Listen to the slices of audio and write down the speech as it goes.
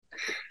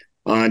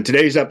On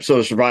today's episode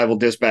of Survival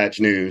Dispatch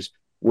News,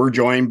 we're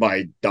joined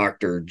by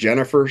Dr.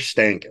 Jennifer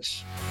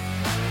Stankus.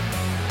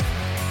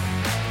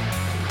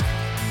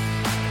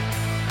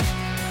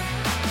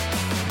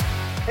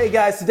 Hey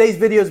guys, today's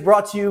video is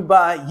brought to you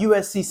by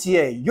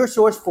USCCA, your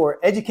source for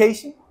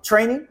education,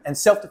 training, and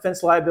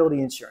self-defense liability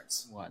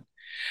insurance. All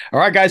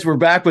right, guys, we're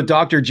back with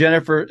Dr.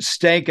 Jennifer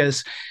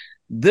Stankus.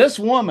 This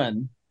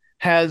woman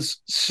has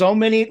so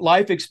many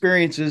life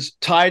experiences,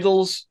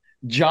 titles,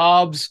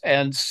 jobs,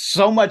 and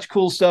so much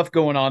cool stuff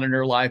going on in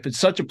her life. It's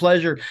such a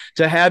pleasure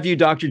to have you,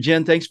 Dr.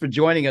 Jen. Thanks for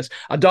joining us.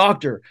 A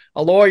doctor,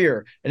 a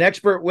lawyer, an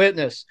expert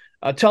witness,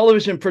 a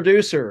television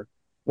producer.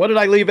 What did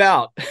I leave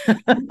out?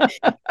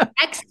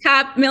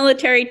 Ex-cop,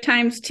 military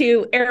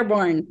 ×2,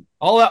 airborne.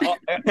 All that.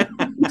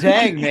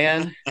 Dang,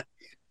 man.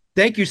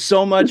 Thank you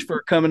so much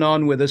for coming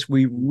on with us.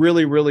 We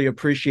really, really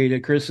appreciate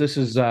it, Chris. This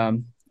is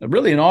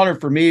really an honor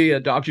for me.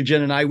 Dr.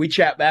 Jen and I, we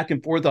chat back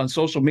and forth on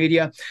social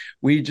media.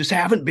 We just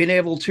haven't been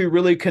able to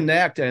really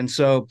connect. And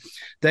so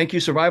thank you,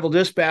 Survival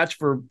Dispatch,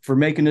 for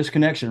making this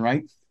connection,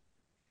 right?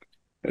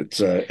 It's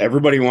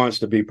everybody wants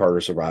to be part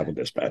of Survival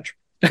Dispatch.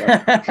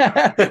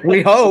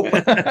 We hope.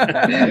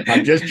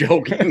 I'm just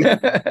joking.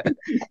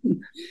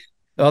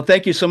 Well,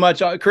 thank you so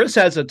much. Chris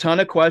has a ton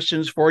of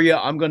questions for you.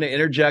 I'm going to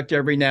interject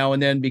every now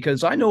and then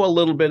because I know a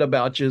little bit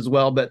about you as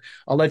well, but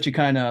I'll let you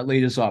kind of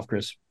lead us off,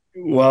 Chris.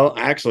 Well,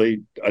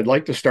 actually, I'd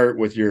like to start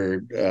with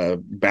your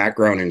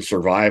background in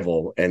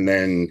survival and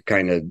then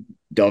kind of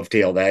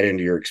dovetail that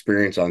into your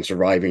experience on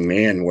Surviving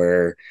Man,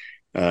 where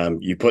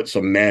you put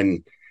some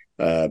men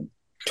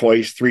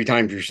twice, 3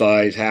 times your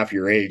size, half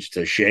your age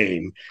to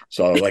shame.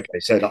 So like I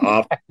said,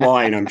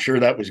 offline, I'm sure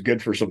that was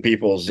good for some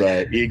people's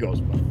egos.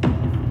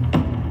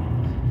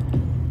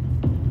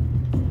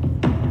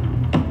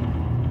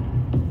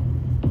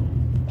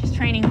 Just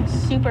training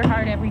super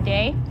hard every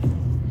day.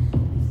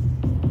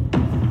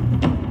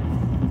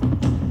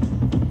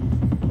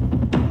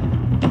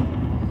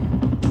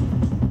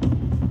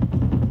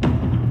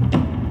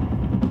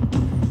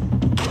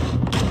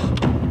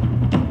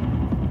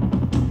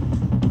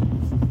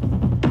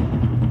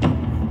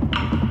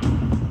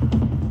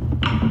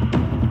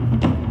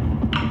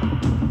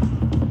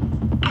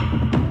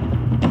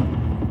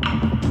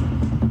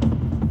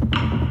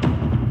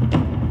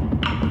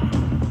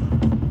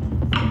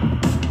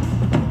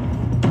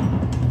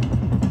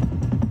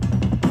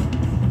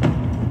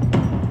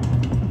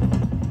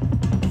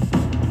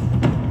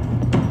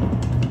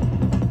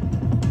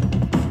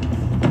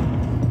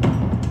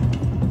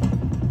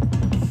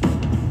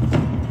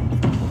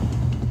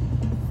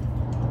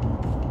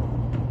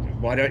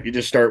 Why don't you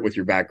just start with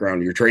your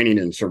background, your training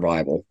in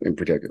survival in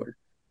particular?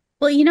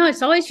 Well,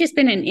 it's always just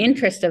been an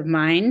interest of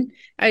mine.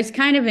 I was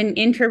kind of an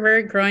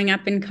introvert growing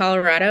up in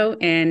Colorado,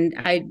 and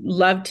I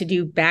loved to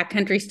do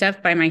backcountry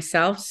stuff by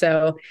myself.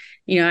 So,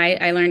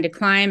 I learned to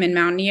climb and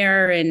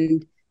mountaineer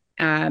and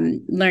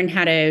learned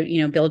how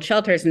to, build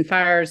shelters and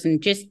fires and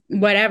just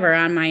whatever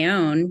on my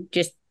own,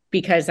 just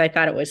because I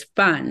thought it was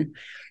fun.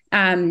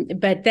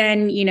 But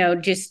then,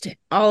 just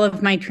all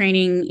of my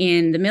training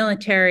in the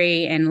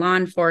military and law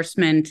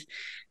enforcement,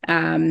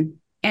 and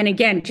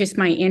again, just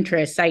my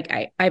interests.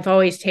 I've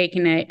always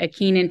taken a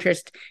keen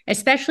interest,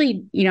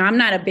 especially, I'm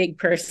not a big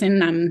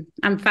person.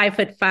 I'm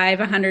 5'5",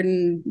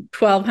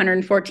 112,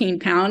 114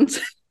 pounds.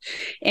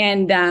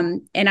 And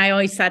I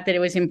always thought that it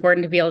was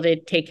important to be able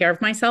to take care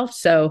of myself.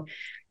 So,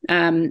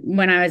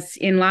 when I was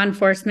in law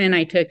enforcement,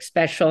 I took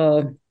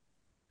special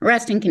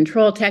arrest and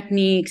control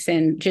techniques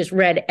and just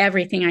read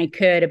everything I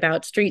could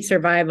about street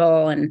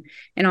survival and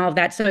all of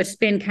that. So it's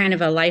been kind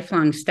of a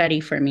lifelong study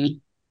for me.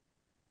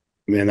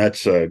 Man,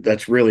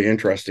 that's really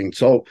interesting.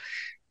 So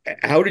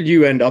how did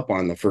you end up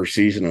on the first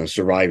season of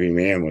Surviving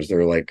Man? Was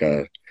there like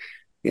a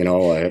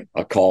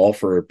call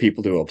for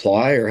people to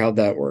apply, or how'd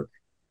that work?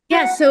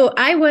 Yeah. So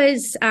I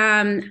was,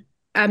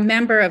 a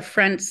member of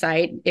Front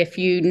Sight, if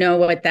you know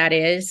what that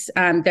is.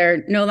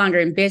 They're no longer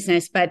in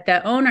business, but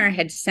the owner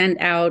had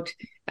sent out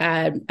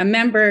a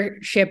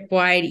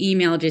membership-wide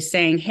email just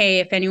saying, hey,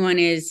 if anyone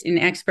is an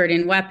expert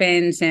in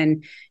weapons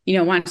and,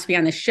 wants to be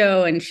on the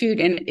show and shoot,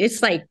 and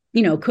it's like,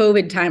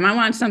 COVID time, I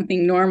want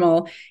something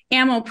normal.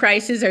 Ammo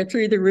prices are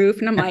through the roof.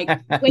 And I'm like,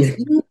 wait,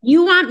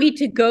 you want me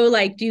to go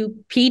like do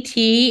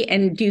PT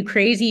and do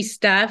crazy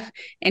stuff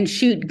and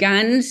shoot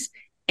guns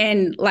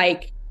and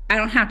like, I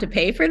don't have to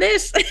pay for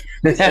this.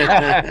 Like,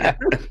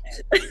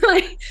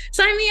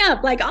 sign me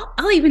up. Like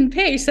I'll even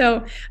pay.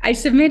 So I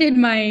submitted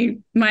my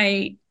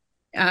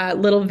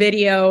little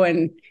video,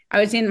 and I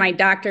was in my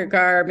doctor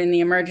garb in the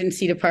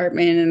emergency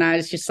department. And I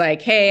was just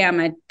like, hey, I'm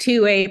a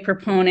 2A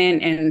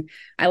proponent and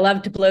I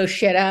love to blow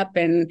shit up.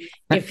 And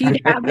if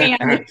you'd have me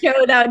on the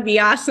show, that would be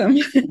awesome.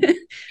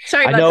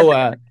 Sorry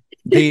about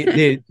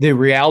that. The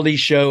reality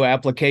show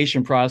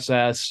application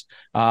process,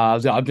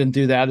 I've been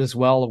through that as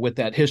well with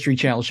that History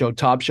Channel show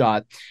Top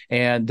Shot,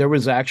 and there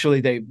was actually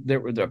there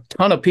were a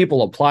ton of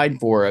people applied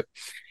for it,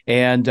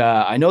 And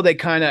I know they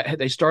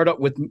start up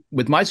with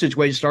my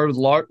situation, started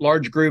with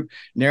large group,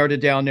 narrowed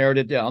it down.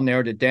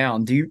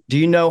 Do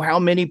you know how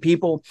many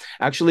people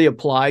actually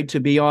applied to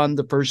be on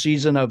the first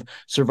season of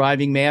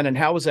Surviving Man, and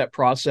how was that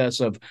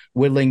process of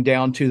whittling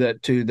down to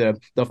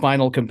the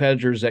final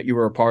competitors that you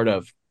were a part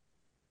of?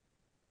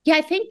 Yeah,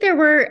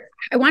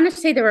 I want to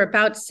say there were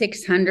about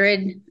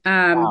 600.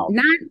 Wow.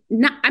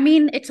 I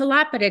mean, it's a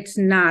lot, but it's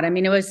not. I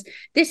mean,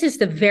 this is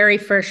the very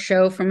first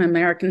show from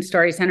American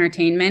Stories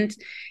Entertainment.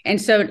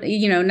 And so,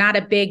 not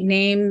a big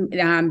name.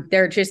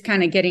 They're just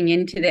kind of getting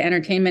into the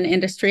entertainment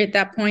industry at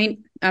that point.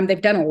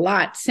 They've done a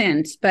lot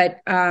since,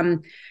 but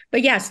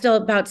yeah, still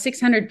about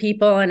 600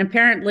 people. And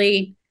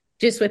apparently,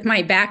 just with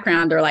my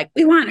background, they're like,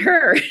 we want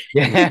her.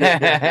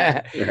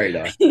 Yeah. Right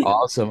on.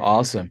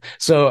 Awesome.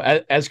 So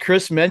as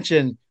Chris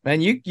mentioned,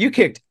 man, you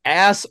kicked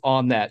ass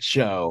on that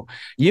show.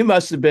 You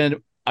must have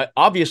been,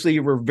 obviously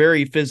you were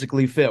very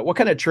physically fit. What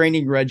kind of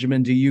training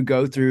regimen do you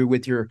go through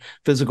with your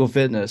physical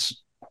fitness?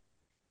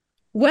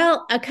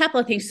 Well, a couple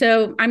of things.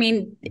 So, I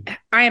mean,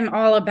 I am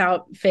all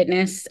about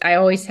fitness. I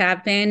always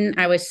have been.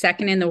 I was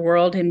second in the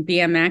world in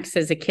BMX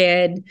as a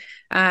kid.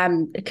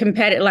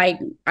 Competitive, like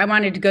I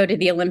wanted to go to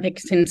the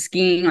Olympics in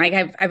skiing. Like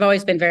I've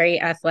always been very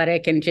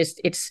athletic, and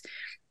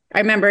I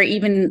remember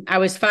even I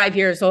was 5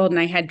 years old and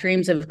I had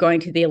dreams of going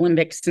to the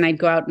Olympics, and I'd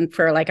go out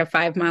for like a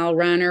 5 mile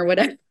run or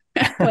whatever.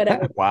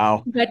 Whatever.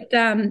 Wow. But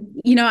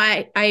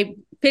I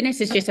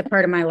fitness is just a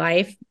part of my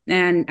life,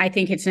 and I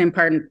think it's an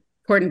important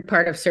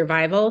part of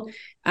survival.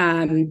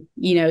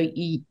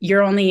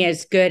 You're only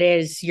as good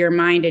as your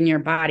mind and your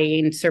body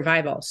in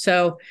survival.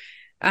 So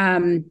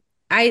I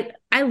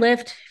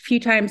lift a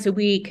few times a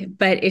week,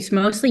 but it's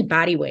mostly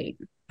body weight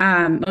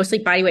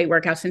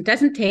workouts. And it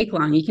doesn't take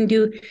long. You can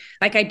do,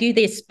 like I do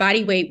this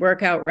body weight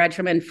workout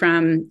regimen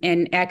from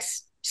an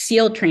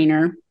ex-SEAL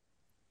trainer.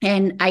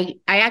 And I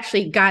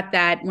actually got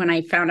that when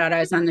I found out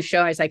I was on the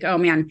show. I was like, oh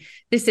man,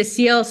 this is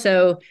SEAL.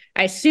 So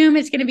I assume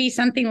it's going to be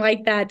something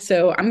like that.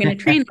 So I'm going to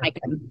train like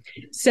him.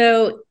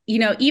 So,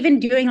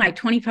 even doing like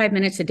 25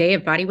 minutes a day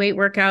of body weight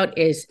workout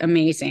is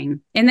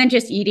amazing. And then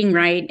just eating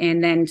right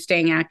and then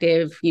staying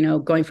active,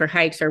 going for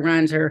hikes or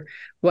runs or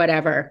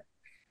whatever.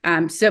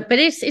 But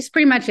it's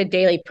pretty much a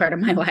daily part of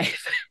my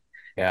life.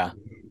 Yeah.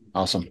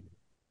 Awesome.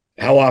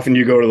 How often do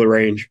you go to the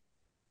range?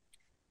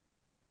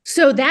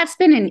 So that's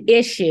been an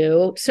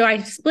issue. So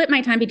I split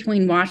my time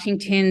between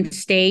Washington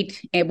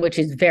State, which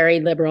is very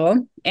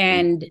liberal,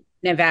 and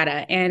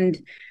Nevada. And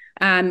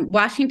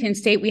Washington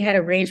State, we had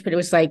a range, but it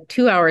was like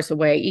 2 hours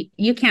away.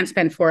 You can't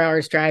spend 4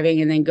 hours driving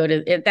and then go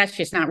to, that's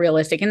just not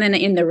realistic. And then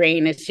in the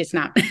rain, it's just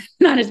not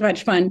as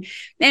much fun,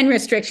 and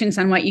restrictions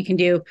on what you can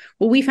do.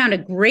 Well, we found a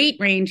great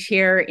range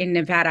here in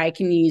Nevada. I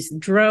can use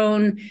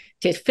drone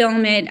to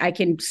film it. I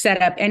can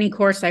set up any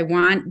course I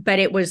want, but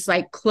it was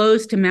like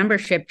closed to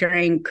membership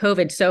during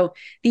COVID. So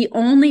the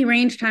only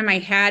range time I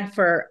had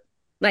for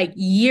like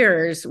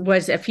years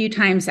was a few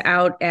times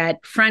out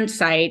at Front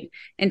Sight.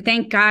 And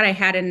thank God I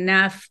had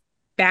enough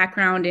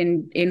background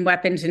in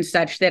weapons and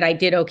such that I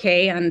did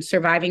okay on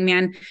Surviving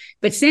Man.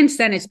 But since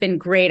then, it's been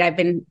great. I've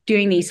been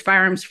doing these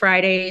Firearms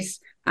Fridays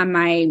on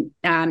my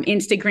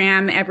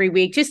Instagram every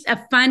week, just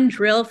a fun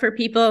drill for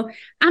people.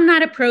 I'm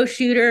not a pro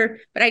shooter,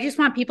 but I just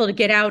want people to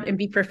get out and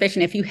be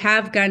proficient. If you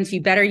have guns,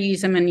 you better use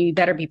them and you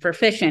better be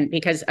proficient,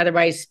 because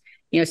otherwise,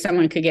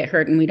 someone could get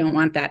hurt, and we don't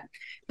want that.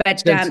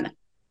 But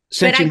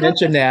since you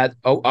mentioned that,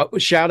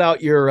 shout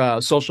out your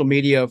social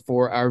media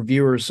for our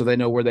viewers so they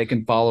know where they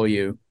can follow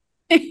you.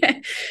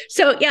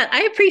 So yeah,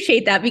 I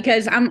appreciate that,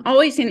 because I'm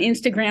always in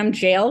Instagram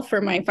jail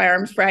for my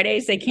Firearms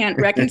Fridays. They can't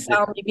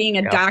reconcile me being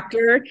a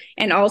doctor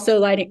and also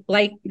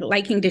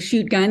liking to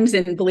shoot guns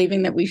and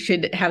believing that we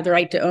should have the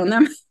right to own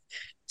them.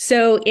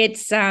 So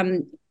it's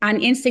on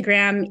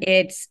Instagram,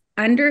 it's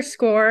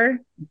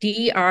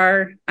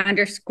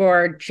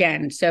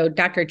 _DR_Jen. So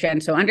Dr. Jen.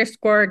 So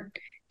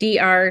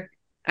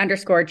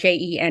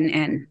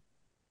 _DR_JENN.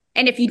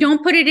 And if you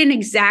don't put it in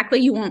exactly,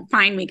 you won't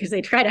find me, because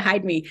they try to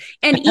hide me.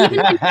 And even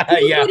when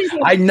yeah,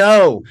 I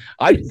know.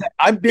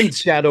 I've been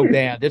shadow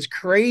banned. It's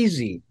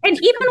crazy. And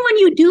even when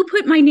you do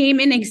put my name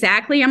in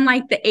exactly, I'm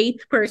like the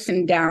 8th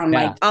person down.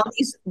 Yeah. Like all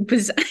these,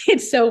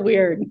 it's so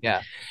weird.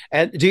 Yeah.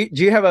 And do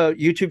you have a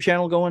YouTube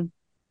channel going?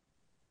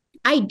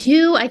 I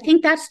do. I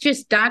think that's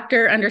just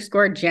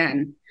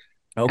Dr._Jen.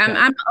 Okay.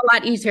 I'm a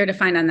lot easier to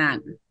find on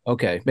that.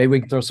 Okay, maybe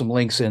we can throw some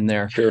links in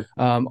there. Sure.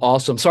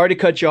 Awesome. Sorry to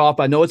cut you off.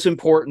 I know it's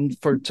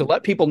important to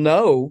let people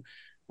know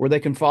where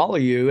they can follow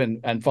you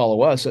and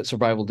follow us at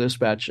Survival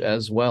Dispatch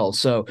as well.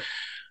 So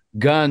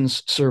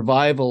guns,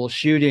 survival,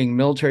 shooting,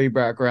 military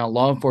background,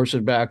 law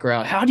enforcement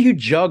background. How do you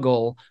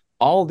juggle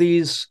all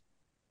these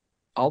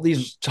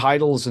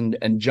titles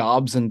and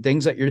jobs and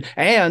things that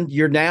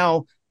you're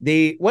now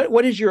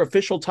what is your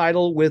official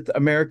title with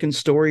American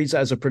Stories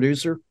as a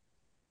producer?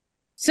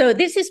 So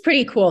this is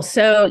pretty cool.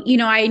 So,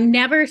 I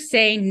never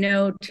say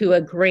no to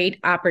a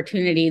great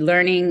opportunity,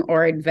 learning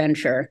or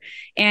adventure.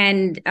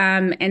 And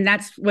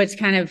that's what's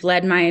kind of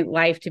led my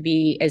life to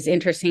be as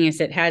interesting as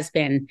it has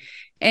been.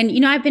 And,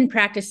 I've been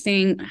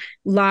practicing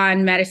law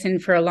and medicine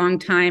for a long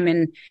time.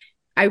 And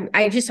I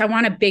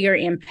want a bigger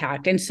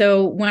impact. And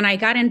so when I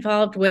got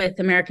involved with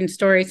American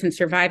Stories and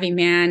Surviving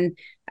Man,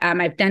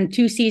 I've done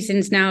 2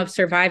 seasons now of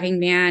Surviving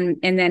Man,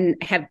 and then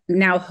have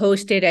now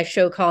hosted a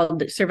show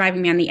called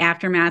Surviving Man: The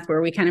Aftermath,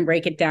 where we kind of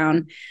break it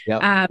down.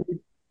 Yep.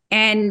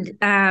 And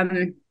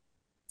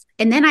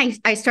then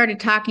I started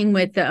talking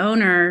with the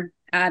owner,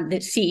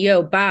 the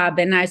CEO, Bob,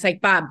 and I was like,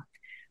 Bob,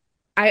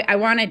 I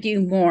want to do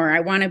more.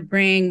 I want to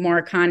bring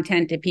more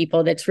content to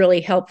people that's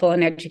really helpful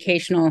and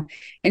educational.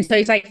 And so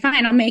he's like,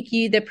 fine, I'll make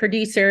you the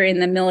producer in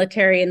the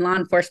military and law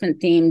enforcement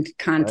themed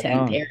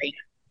content area.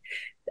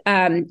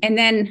 And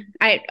then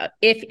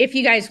if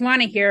you guys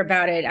want to hear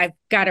about it, I've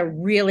got a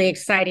really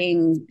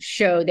exciting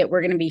show that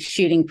we're going to be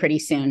shooting pretty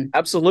soon.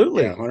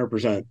 Absolutely. Yeah,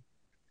 100%.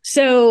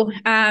 So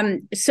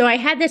I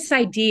had this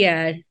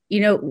idea,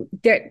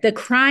 the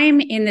crime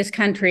in this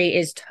country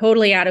is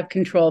totally out of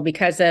control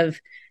because of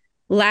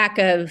lack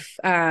of,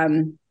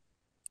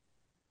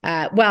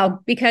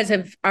 because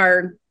of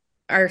our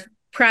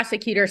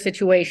prosecutor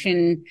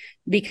situation,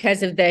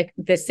 because of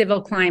the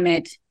civil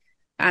climate,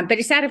 but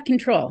it's out of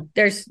control.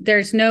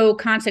 There's no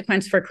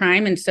consequence for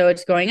crime, and so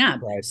it's going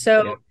up. Right.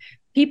 So Yeah.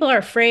 People are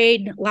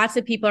afraid. Lots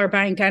of people are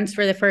buying guns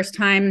for the first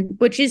time,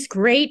 which is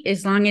great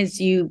as long as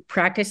you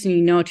practice and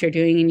you know what you're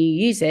doing and you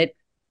use it.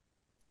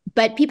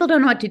 But people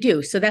don't know what to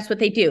do, so that's what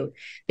they do.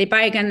 They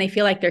buy a gun, they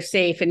feel like they're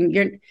safe,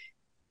 and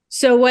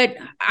So what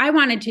I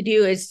wanted to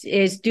do is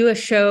do a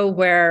show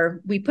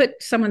where we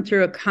put someone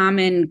through a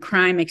common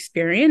crime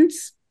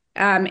experience.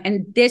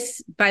 And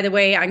this, by the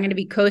way, I'm going to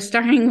be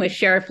co-starring with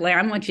Sheriff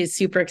Lamb, which is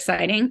super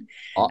exciting.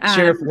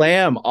 Sheriff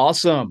Lamb,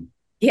 awesome.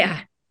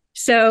 Yeah.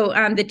 So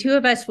the 2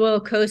 of us will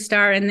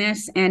co-star in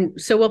this. And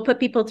so we'll put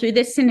people through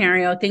this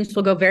scenario. Things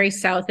will go very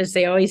south, as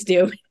they always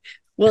do.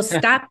 We'll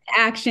stop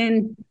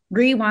action,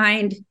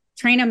 rewind,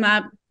 train them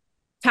up,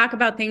 talk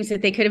about things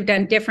that they could have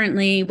done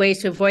differently,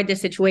 ways to avoid the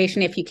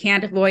situation. If you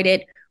can't avoid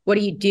it, what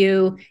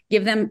do?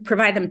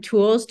 Provide them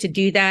tools to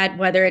do that,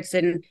 whether it's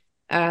a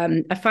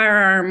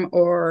firearm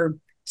or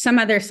some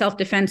other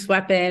self-defense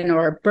weapon,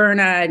 or burn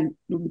a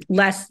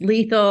less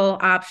lethal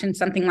option,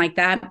 something like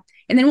that.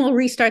 And then we'll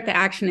restart the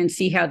action and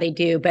see how they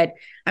do. But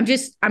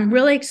I'm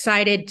really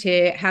excited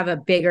to have a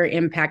bigger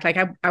impact. Like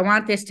I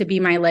want this to be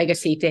my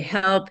legacy, to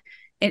help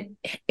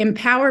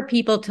empower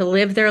people to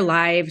live their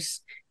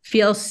lives,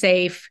 feel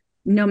safe,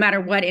 no matter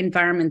what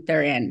environment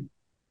they're in.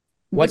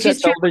 What's that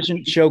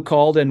television show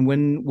called, and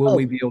when will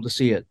we be able to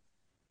see it?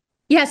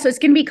 Yeah, so it's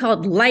going to be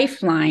called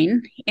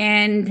Lifeline.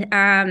 And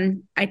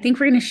I think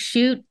we're going to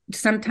shoot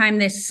sometime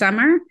this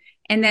summer.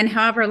 And then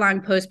however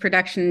long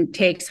post-production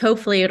takes,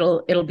 hopefully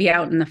it'll be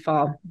out in the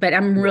fall. But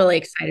I'm really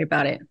excited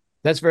about it.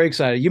 That's very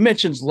exciting. You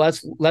mentioned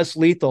less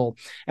lethal,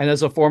 and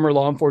as a former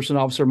law enforcement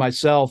officer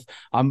myself,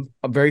 I'm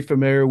very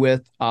familiar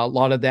with a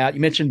lot of that.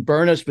 You mentioned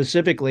Berna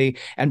specifically,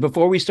 and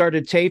before we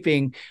started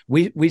taping,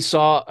 we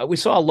saw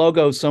a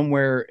logo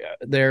somewhere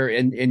there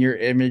in your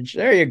image.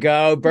 There you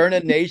go, Berna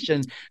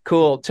Nation.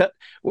 Cool.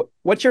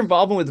 What's your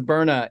involvement with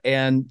Berna,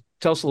 and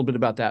tell us a little bit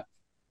about that.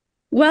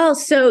 Well,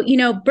 so,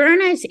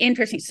 Berna is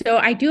interesting. So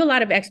I do a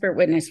lot of expert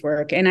witness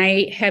work, and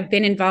I have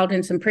been involved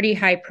in some pretty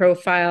high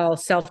profile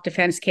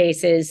self-defense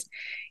cases.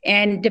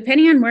 And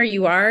depending on where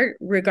you are,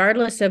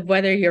 regardless of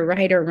whether you're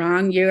right or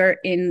wrong, you're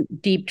in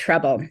deep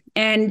trouble.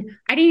 And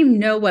I didn't even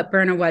know what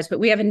Berna was, but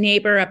we have a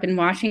neighbor up in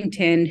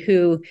Washington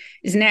who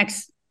is an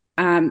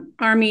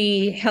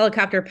ex-Army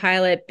helicopter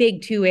pilot,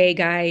 big 2A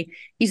guy.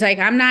 He's like,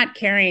 I'm not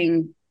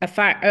carrying a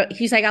fire.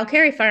 He's like, I'll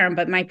carry a firearm,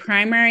 but my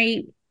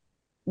primary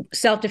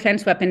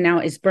self-defense weapon now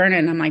is Berna.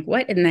 And I'm like,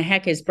 what in the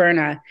heck is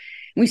Berna?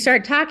 And we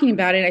started talking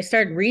about it. I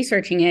started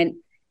researching it.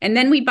 And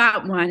then we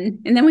bought one.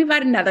 And then we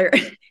bought another.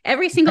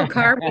 Every single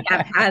car we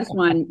have has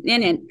one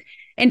in it.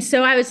 And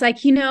so I was like,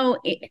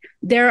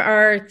 there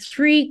are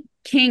 3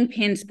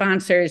 kingpin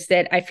sponsors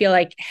that I feel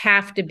like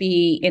have to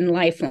be in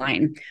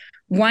Lifeline.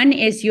 One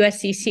is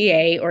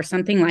USCCA or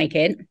something like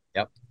it.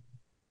 Yep.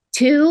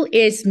 2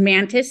 is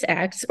Mantis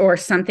X or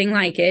something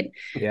like it.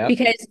 Yeah.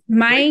 Because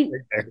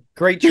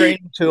great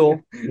training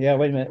tool. Yeah,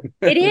 wait a minute.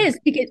 It is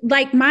because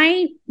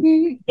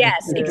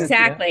yes,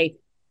 exactly.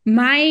 Yeah.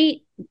 My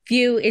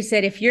view is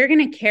that if you're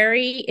going to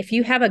if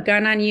you have a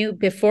gun on you,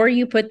 before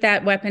you put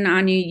that weapon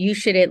on you, you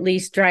should at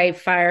least dry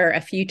fire a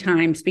few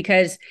times,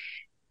 because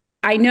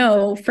I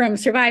know from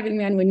Surviving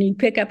Man, when you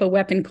pick up a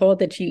weapon cold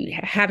that you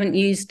haven't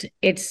used,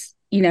 it's,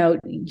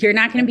 you're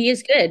not going to be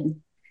as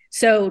good.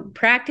 So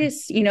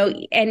practice,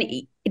 and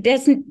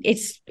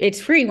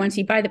it's free. Once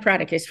you buy the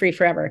product, it's free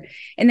forever.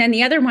 And then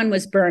the other one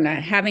was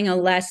Berna, having a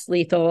less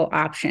lethal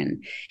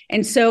option.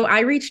 And so I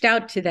reached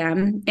out to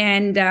them,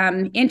 and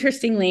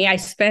interestingly, I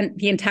spent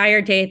the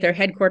entire day at their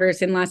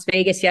headquarters in Las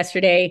Vegas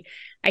yesterday.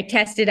 I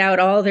tested out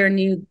all their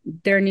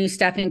new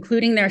stuff,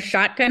 including their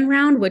shotgun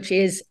round, which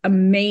is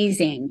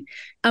amazing.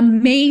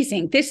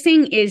 Amazing. This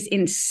thing is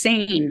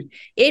insane.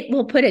 It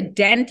will put a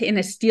dent in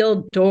a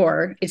steel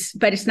door.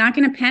 But it's not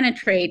going to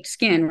penetrate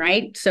skin,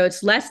 right? So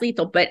it's less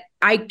lethal, but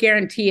I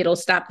guarantee it'll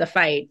stop the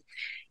fight.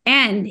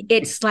 And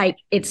it's like,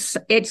 it's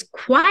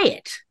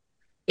quiet.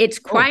 It's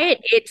quiet.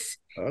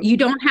 You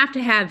don't have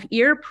to have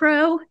ear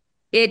pro.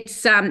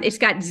 It's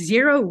got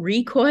zero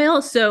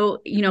recoil. So,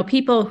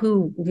 people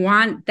who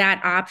want that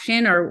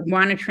option or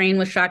want to train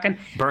with shotgun.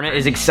 Byrna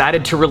is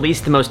excited to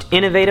release the most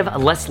innovative,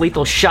 less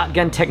lethal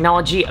shotgun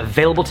technology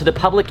available to the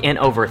public in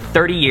over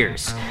 30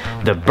 years.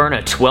 The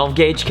Byrna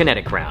 12-gauge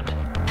kinetic round.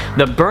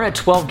 The Byrna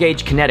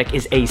 12-gauge kinetic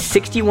is a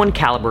 61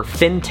 caliber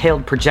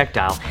fin-tailed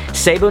projectile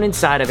sabot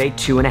inside of a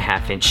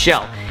 2.5-inch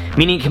shell,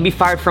 meaning it can be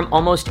fired from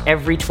almost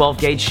every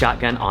 12-gauge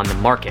shotgun on the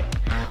market.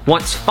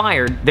 Once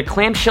fired, the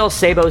clamshell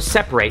sabot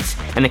separates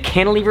and the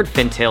cantilevered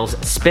fintails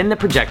spin the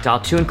projectile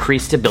to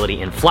increase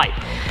stability in flight,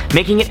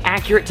 making it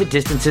accurate to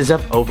distances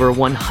of over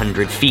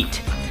 100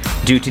 feet.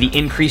 Due to the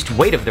increased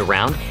weight of the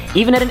round,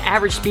 even at an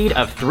average speed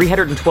of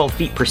 312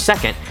 feet per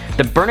second,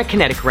 the Byrna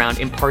kinetic round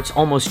imparts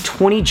almost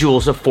 20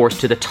 joules of force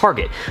to the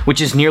target, which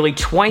is nearly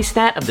twice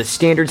that of the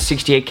standard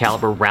 68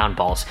 caliber round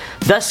balls,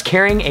 thus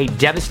carrying a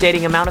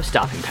devastating amount of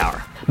stopping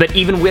power. But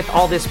even with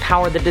all this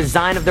power, the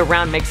design of the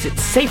round makes it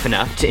safe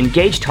enough to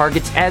engage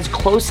targets as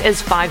close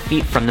as 5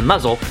 feet from the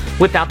muzzle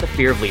without the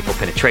fear of lethal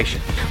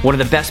penetration. One of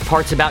the best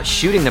parts about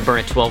shooting the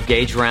Byrna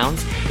 12-gauge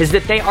rounds is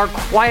that they are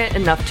quiet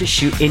enough to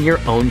shoot in your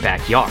own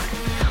backyard.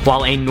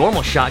 While a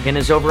normal shotgun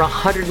is over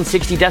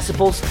 160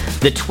 decibels,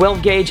 the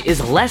 12-gauge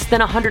is less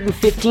than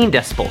 115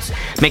 decibels,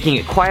 making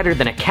it quieter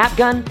than a cap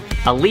gun,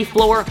 a leaf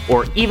blower,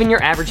 or even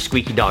your average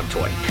squeaky dog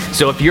toy.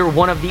 So if you're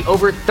one of the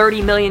over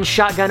 30 million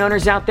shotgun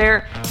owners out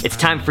there, it's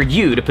time for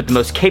you to put the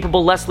most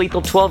capable, less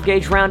lethal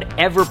 12-gauge round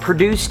ever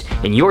produced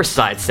in your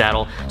side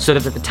saddle so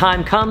that when the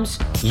time comes,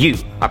 you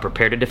are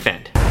prepared to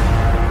defend.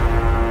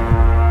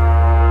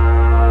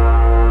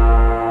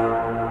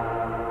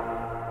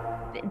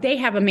 They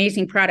have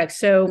amazing products.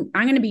 So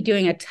I'm going to be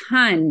doing a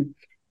ton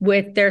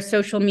with their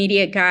social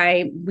media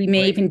guy. We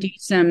may even do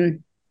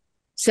some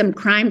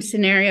crime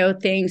scenario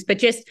things, but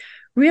just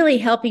really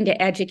helping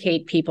to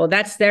educate people.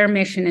 That's their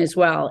mission as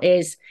well,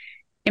 is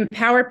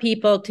empower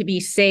people to be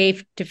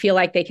safe, to feel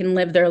like they can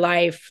live their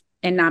life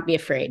and not be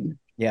afraid.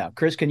 Yeah.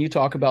 Chris, can you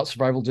talk about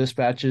Survival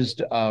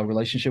Dispatch's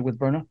relationship with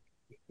Byrna?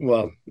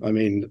 Well, I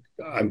mean,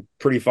 I'm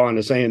pretty fond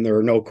of saying there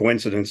are no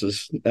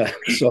coincidences.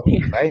 So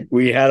Right.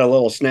 we had a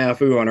little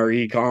snafu on our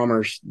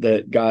e-commerce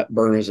that got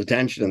Byrna's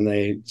attention, and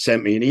they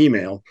sent me an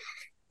email,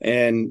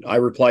 and I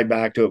replied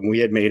back to it, and we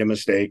had made a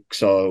mistake.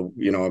 So,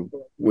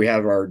 we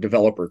have our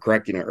developer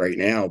correcting it right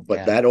now,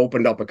 but that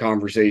opened up a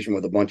conversation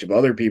with a bunch of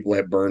other people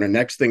at Byrna.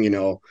 Next thing you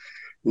know,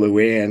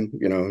 Luann,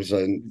 who's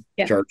in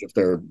charge of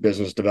their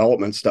business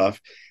development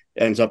stuff,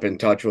 ends up in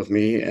touch with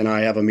me, and I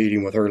have a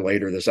meeting with her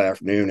later this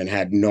afternoon, and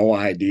had no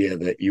idea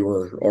that you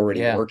were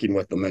already working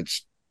with them.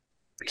 It's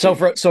so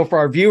for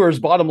our viewers,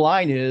 bottom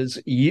line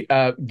is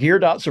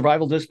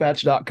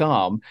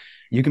gear.survivaldispatch.com.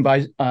 You can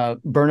buy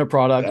Byrna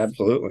product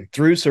absolutely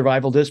through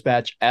Survival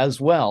Dispatch as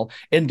well,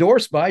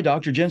 endorsed by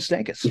Dr. Jen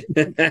Stankus.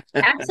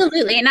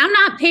 Absolutely. And I'm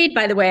not paid,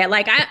 by the way.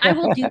 Like I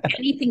will do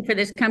anything for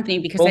this company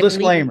because full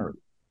disclaimer.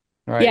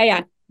 All right.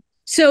 Yeah.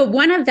 So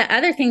one of the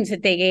other things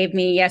that they gave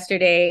me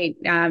yesterday,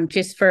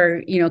 just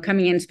for,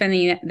 coming in,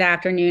 spending the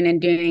afternoon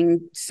and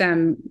doing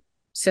some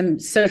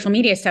social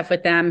media stuff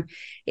with them,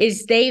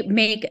 is they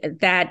make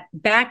that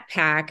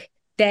backpack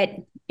that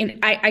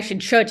I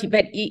should show it to you,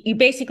 but you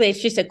basically,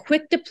 it's just a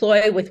quick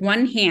deploy with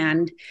one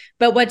hand.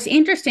 But what's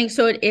interesting,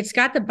 so it's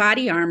got the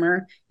body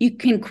armor. You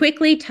can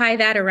quickly tie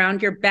that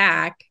around your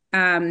back,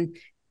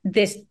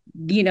 this,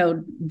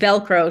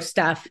 Velcro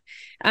stuff.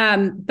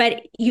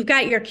 But you've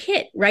got your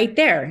kit right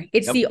there.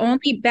 It's the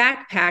only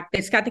backpack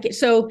that's got the kit.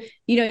 So,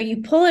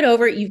 you pull it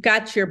over, you've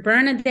got your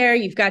Byrna there,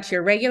 you've got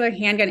your regular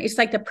handgun. It's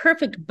like the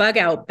perfect bug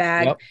out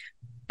bag. Yep.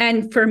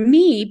 And for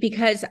me,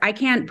 because I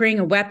can't bring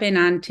a weapon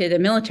onto the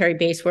military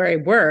base where I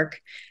work,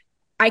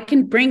 I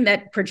can bring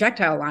that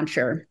projectile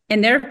launcher.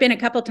 And there have been a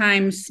couple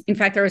times, in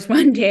fact, there was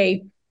one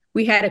day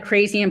we had a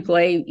crazy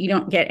employee. You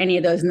don't get any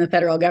of those in the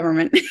federal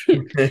government.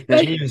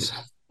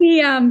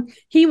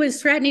 He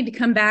was threatening to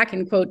come back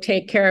and, quote,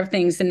 take care of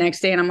things the next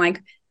day. And I'm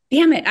like,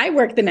 damn it, I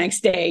work the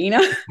next day, And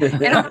I'm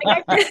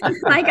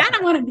like, I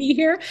don't want to be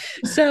here.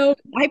 So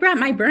I brought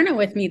my Byrna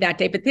with me that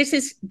day. But this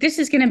is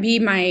going to be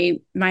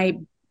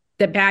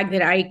the bag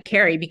that I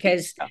carry,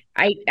 because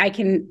I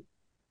can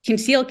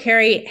conceal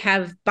carry,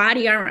 have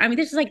body armor. I mean,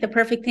 this is like the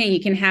perfect thing.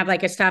 You can have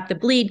like a stop the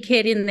bleed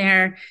kit in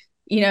there.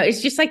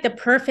 It's just like the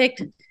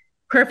perfect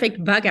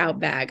bug out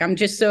bag. I'm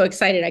just so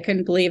excited. I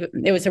couldn't believe it.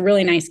 It was a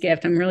really nice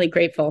gift. I'm really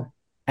grateful.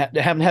 I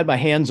haven't had my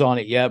hands on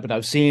it yet, but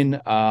I've seen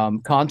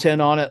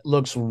content on it.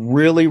 Looks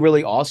really,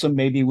 really awesome.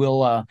 Maybe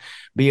we'll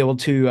be able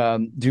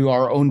to do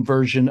our own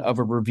version of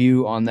a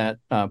review on that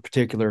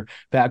particular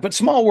bag. But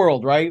small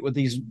world, right? With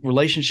these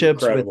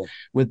relationships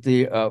with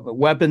the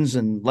weapons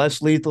and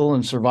less lethal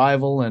and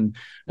survival, and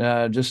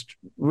just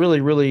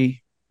really,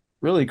 really,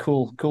 really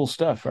cool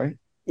stuff, right?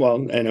 Well,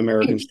 and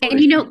American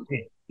stories.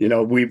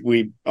 And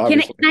we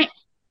obviously.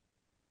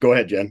 Go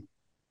ahead, Jen.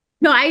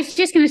 No, I was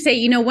just going to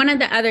say, one of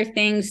the other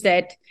things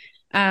that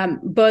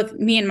both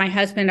me and my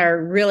husband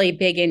are really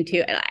big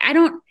into,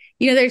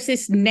 there's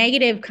this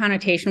negative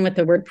connotation with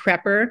the word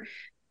prepper.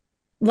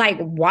 Like,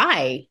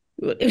 why?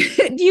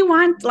 do you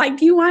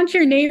want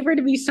your neighbor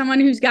to be someone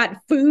who's got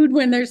food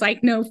when there's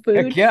like no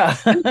food? Heck yeah.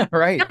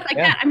 Right. Stuff like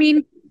yeah. that. I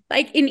mean,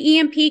 like an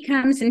EMP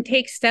comes and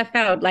takes stuff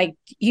out, like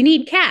you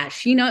need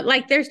cash,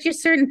 like there's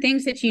just certain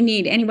things that you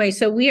need anyway.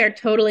 So we are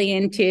totally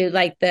into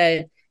like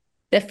the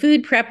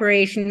food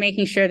preparation,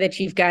 making sure that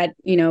you've got,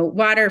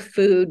 water,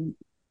 food,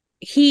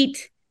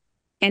 heat,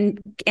 and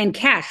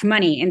cash,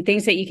 money, and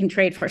things that you can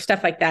trade for,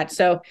 stuff like that.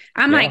 So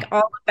I'm like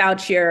all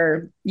about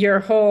your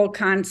whole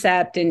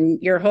concept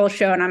and your whole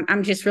show. And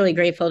I'm just really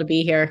grateful to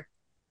be here.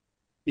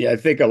 Yeah, I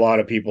think a lot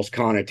of people's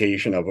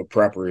connotation of a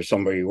prepper is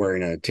somebody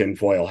wearing a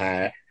tinfoil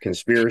hat,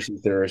 conspiracy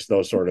theorist,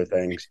 those sort of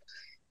things.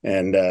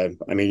 And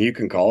I mean, you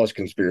can call us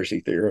conspiracy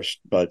theorists,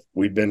 but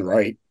we've been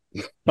right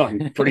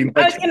on pretty much.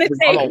 I was going to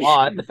say a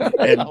lot.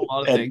 A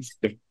lot of things.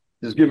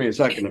 Just give me a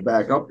second to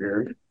back up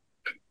here.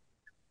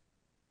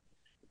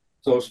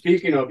 So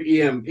speaking of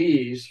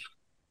EMPs,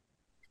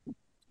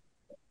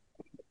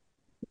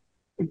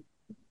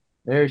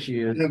 there she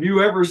is. Have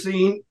you ever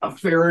seen a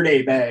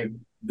Faraday bag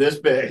this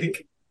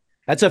big?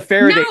 That's a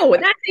Faraday. No,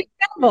 that's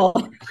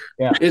incredible.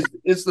 Yeah,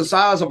 it's the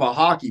size of a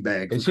hockey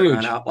bag. It's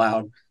huge. Out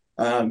loud.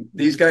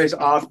 These guys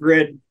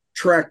off-grid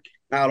Trek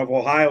out of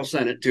Ohio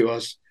sent it to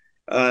us.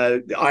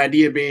 The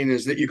idea being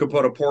is that you could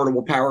put a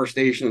portable power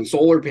station and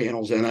solar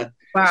panels in it.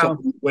 Wow. So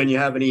when you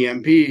have an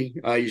EMP,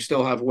 you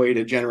still have a way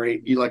to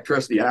generate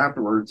electricity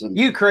afterwards. And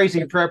you crazy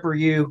prepper,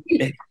 you.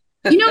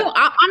 I'm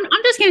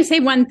just going to say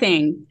one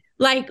thing.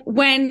 Like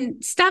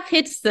when stuff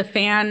hits the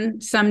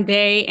fan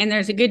someday, and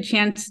there's a good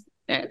chance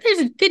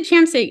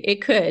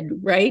it could,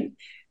 right?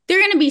 They're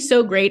going to be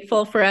so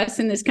grateful for us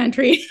in this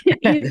country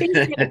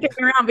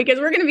around, because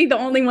we're going to be the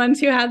only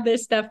ones who have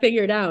this stuff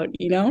figured out,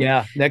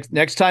 Yeah.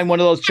 Next time one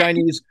of those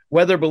Chinese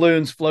weather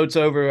balloons floats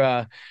over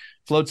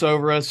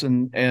us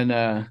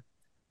and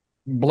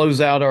blows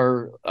out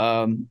our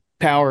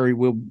power,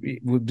 we'll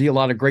be a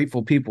lot of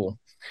grateful people.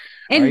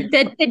 And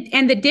right?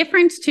 The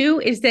difference too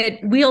is that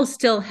we'll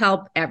still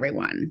help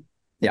everyone.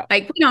 Yeah.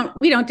 Like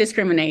we don't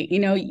discriminate,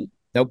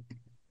 Nope.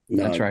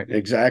 No, that's right.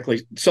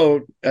 Exactly.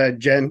 So,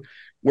 Jen,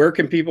 where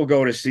can people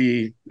go to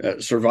see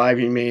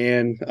Surviving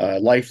Man,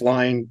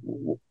 Lifeline?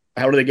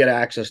 How do they get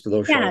access to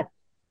those shows?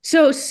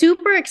 So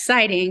super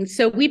exciting.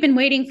 So we've been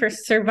waiting for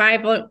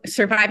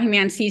Surviving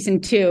Man season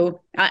 2.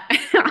 I'll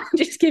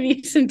just give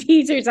you some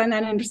teasers on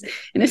that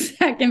in a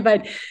second,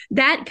 but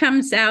that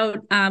comes out.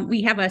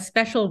 We have a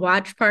special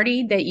watch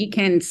party that you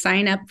can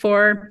sign up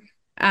for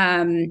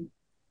at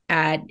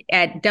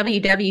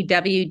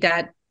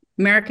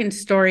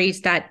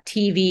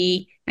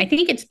www.americanstories.tv. I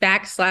think it's /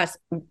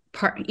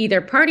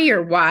 either party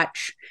or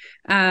watch.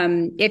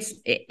 It's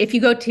if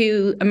you go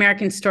to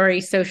American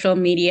Stories social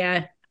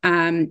media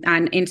on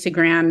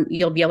Instagram,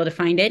 you'll be able to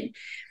find it.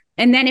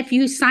 And then if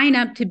you sign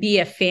up to be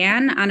a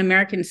fan on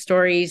American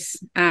Stories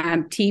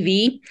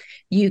TV,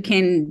 you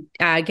can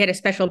get a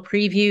special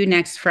preview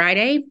next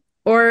Friday,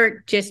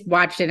 or just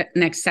watch it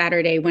next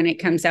Saturday when it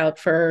comes out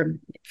for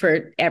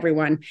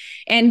everyone.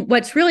 And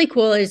what's really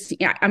cool is,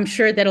 I'm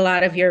sure that a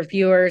lot of your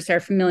viewers are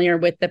familiar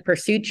with the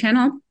Pursuit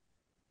channel.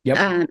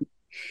 Yep.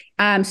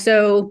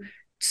 So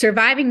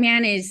Surviving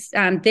Man is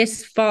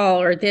this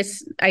fall, or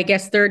this, I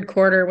guess, third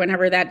quarter,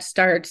 whenever that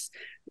starts.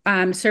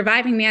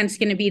 Surviving Man's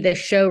going to be the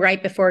show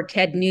right before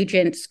Ted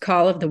Nugent's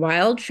Call of the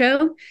Wild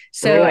show.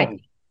 So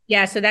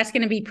so that's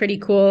going to be pretty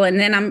cool. And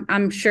then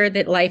I'm sure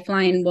that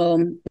Lifeline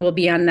will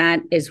be on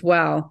that as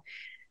well.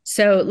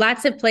 So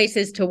lots of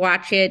places to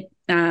watch it.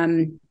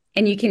 And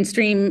you can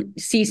stream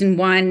season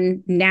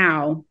 1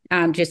 now,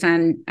 just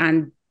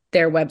on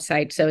their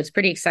website. So it's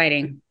pretty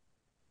exciting.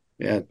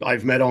 Yeah,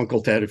 I've met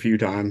Uncle Ted a few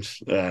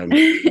times.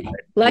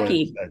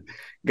 Lucky.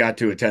 Got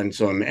to attend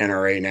some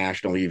NRA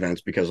national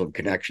events because of a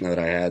connection that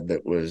I had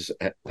that was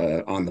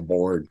on the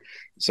board.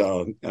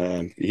 So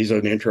he's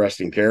an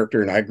interesting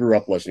character, and I grew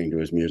up listening to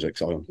his music.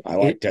 So I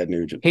like Ted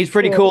Nugent. He's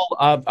pretty cool.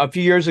 A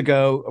few years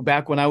ago,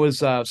 back when I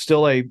was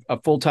still a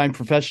full-time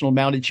professional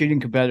mounted shooting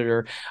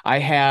competitor, I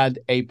had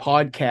a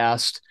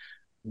podcast.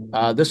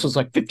 This was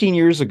like 15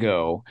 years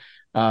ago.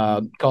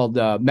 Called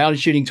Mounted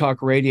Shooting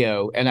Talk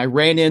Radio, and I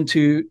ran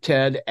into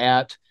Ted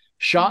at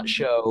SHOT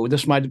Show.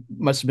 This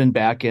must have been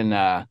back in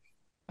I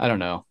don't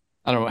know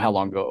how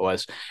long ago it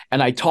was,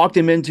 and I talked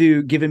him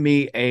into giving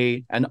me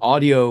an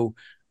audio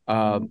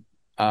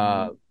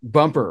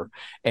bumper,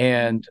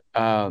 and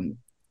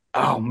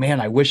oh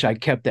man, I wish I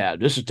kept that.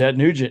 This is Ted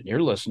Nugent.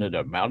 You're listening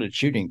to Mounted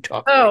Shooting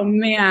Talk. Oh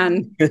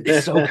man,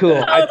 it's so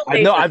cool.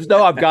 I know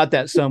I've got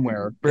that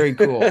somewhere. Very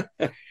cool.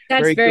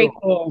 That's very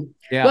cool.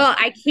 Yeah. Well,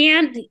 I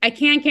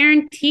can't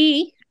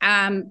guarantee,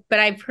 but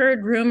I've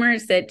heard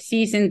rumors that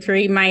season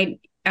 3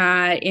 might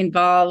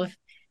involve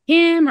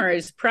him or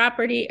his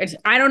property.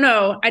 I don't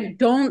know.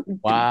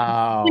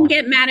 Wow. Don't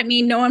get mad at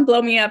me. No one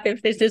blow me up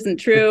if this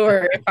isn't true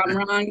or if I'm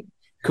wrong.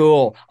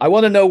 Cool. I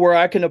want to know where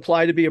I can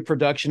apply to be a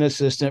production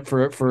assistant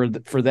for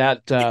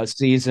that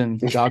season,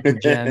 Dr.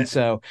 Jen.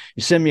 So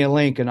you send me a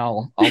link and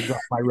I'll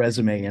drop my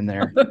resume in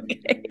there.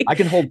 Okay. I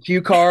can hold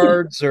cue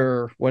cards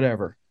or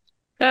whatever.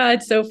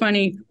 It's so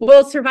funny.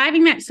 Well,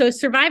 Surviving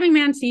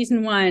Man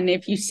season 1,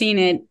 if you've seen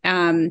it,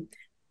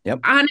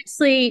 Yep.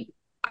 honestly,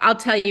 I'll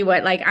tell you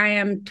what, like I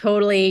am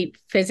totally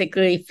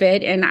physically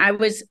fit. And I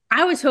was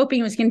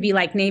hoping it was going to be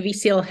like Navy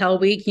SEAL Hell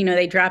Week. You know,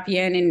 they drop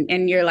you in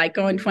and you're like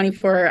going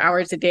 24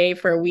 hours a day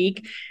for a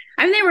week.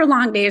 I mean, they were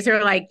long days. They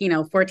were like,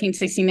 14,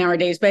 16-hour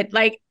days. But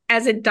like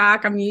as a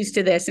doc, I'm used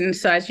to this. And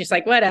so I was just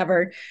like,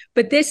 whatever.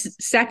 But this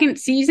second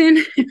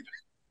season,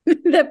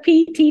 the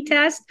PT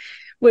test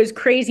was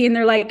crazy. And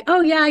they're like,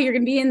 oh yeah, you're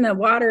going to be in the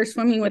water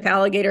swimming with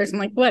alligators. I'm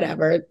like,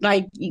 whatever.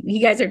 Like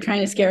you guys are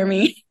trying to scare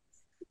me.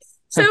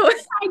 So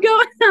I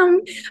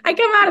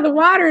come out of the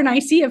water and I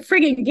see a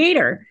friggin'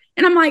 gator.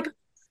 And I'm like,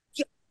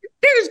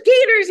 there's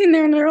gators in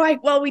there. And they're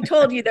like, well, we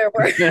told you there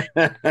were. You guys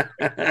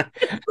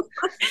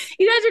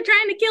are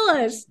trying to kill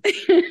us.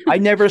 I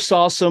never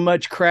saw so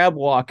much crab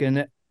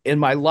walking in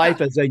my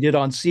life as I did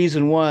on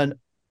season 1.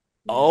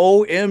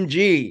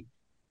 OMG.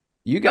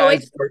 You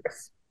guys. It's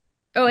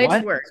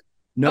worse.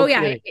 No yeah.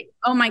 kidding.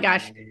 Oh my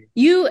gosh.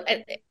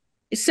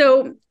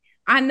 So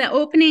on the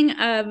opening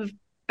of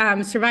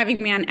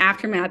Surviving Man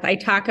Aftermath, I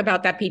talk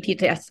about that PT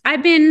test.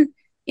 I've been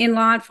in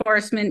law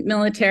enforcement,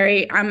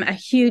 military. I'm a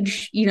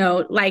huge,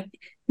 like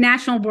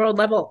national world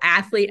level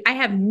athlete. I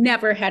have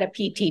never had a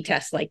PT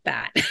test like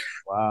that.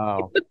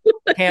 Wow.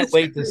 Can't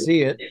wait to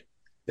see it.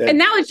 And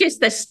that was just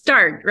the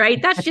start,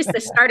 right? That's just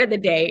the start of the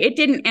day. It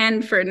didn't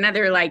end for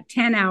another like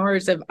 10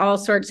 hours of all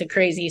sorts of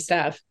crazy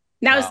stuff.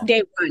 That was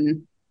day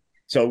 1.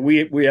 So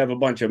we have a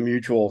bunch of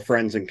mutual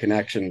friends and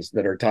connections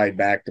that are tied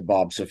back to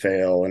Bob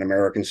Safale and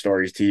American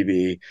Stories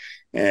TV.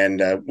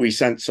 And we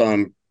sent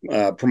some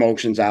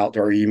promotions out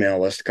to our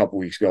email list a couple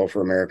weeks ago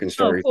for American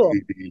Stories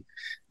TV.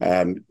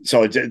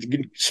 So it's a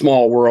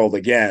small world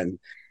again.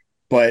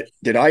 But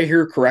did I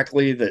hear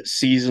correctly that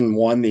season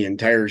 1, the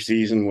entire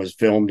season was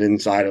filmed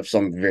inside of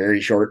some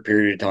very short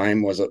period of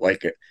time? Was it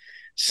like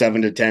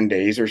 7 to 10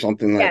 days or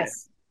something like that?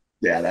 Yes.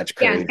 Yeah, that's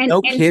crazy. Yeah, no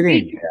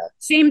kidding.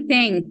 Same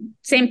thing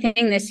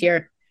this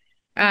year.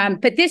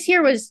 But this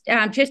year was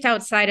just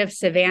outside of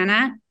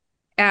Savannah,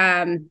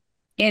 in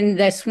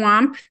the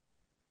swamp.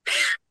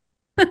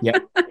 Yeah,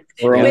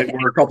 we're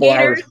a couple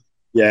hours.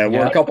 Yeah,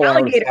 we're a couple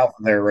hours south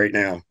of there right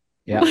now.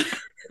 Yeah.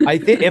 I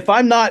think if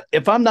I'm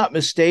not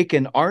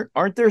mistaken,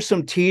 aren't there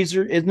some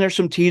teaser? Isn't there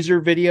some teaser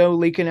video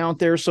leaking out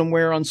there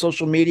somewhere on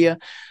social media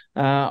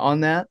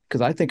on that?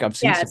 Because I think I've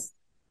seen. Yes.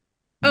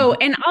 Oh,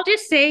 and I'll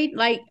just say,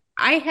 like,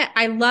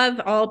 I love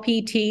all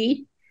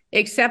PT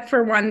except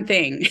for one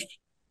thing.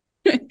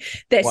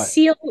 The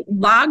SEAL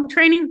log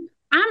training.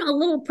 I'm a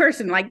little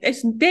person, like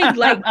this big,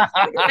 like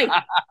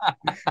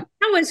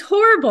that was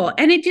horrible.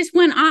 And it just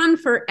went on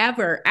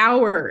forever,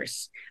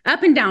 hours,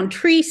 up and down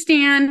tree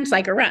stands,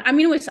 like around. I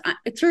mean, it was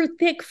through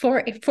thick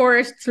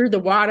forest, through the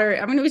water.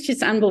 I mean, it was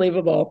just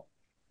unbelievable.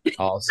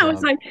 Awesome. I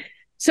was like,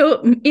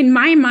 so in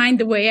my mind,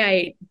 the way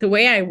I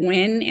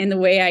win and the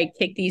way I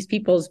kick these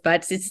people's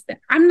butts,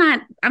 I'm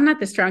not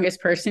the strongest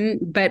person,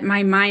 but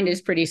my mind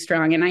is pretty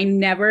strong, and I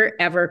never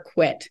ever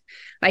quit.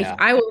 Like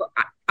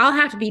I'll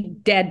have to be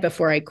dead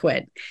before I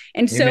quit.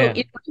 And so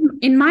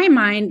in my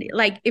mind,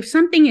 like if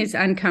something is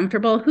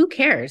uncomfortable, who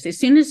cares? As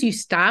soon as you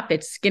stop,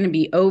 it's going to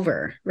be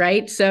over,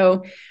 right?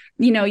 So,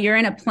 you're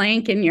in a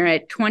plank and you're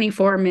at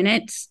 24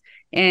 minutes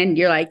and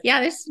you're like,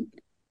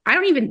 I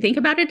don't even think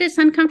about it as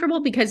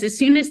uncomfortable, because as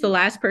soon as the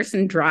last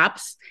person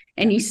drops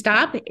and you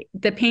stop,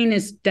 the pain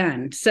is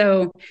done.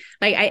 So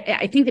like,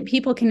 I think that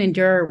people can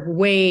endure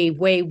way,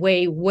 way,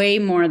 way, way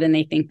more than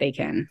they think they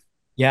can.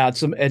 Yeah,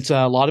 it's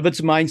a lot of it's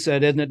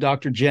mindset, isn't it,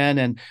 Dr. Jen?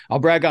 And I'll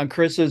brag on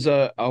Chris as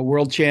a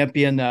world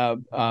champion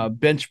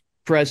bench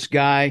press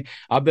guy.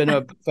 I've been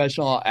a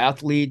professional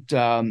athlete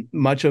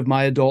much of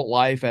my adult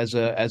life as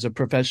a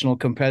professional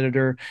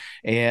competitor,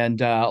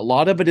 and a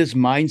lot of it is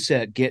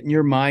mindset, getting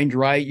your mind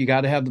right. You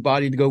got to have the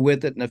body to go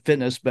with it and the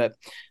fitness, but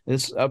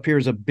this up here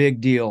is a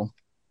big deal.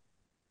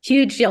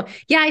 Huge deal.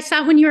 Yeah, I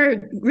saw when you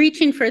were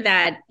reaching for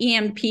that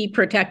EMP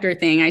protector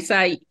thing, I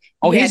saw.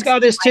 Oh, he's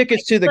got his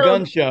tickets to the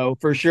gun show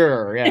for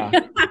sure. Yeah.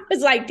 I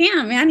was like,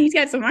 damn, man, he's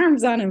got some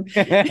arms on him.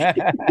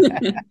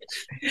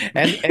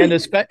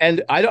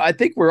 and I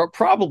think we're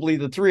probably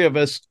the three of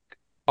us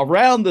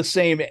around the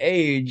same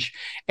age.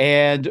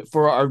 And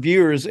for our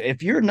viewers,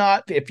 if you're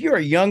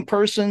a young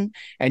person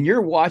and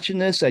you're watching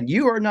this and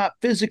you are not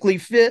physically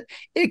fit,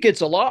 it gets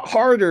a lot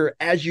harder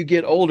as you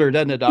get older,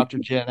 doesn't it, Dr.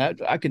 Jen?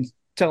 I can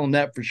tell them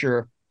that for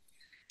sure.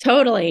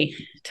 Totally.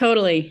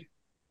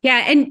 Yeah.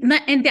 And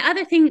the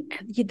other thing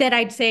that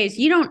I'd say is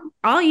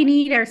all you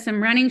need are some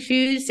running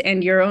shoes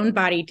and your own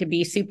body to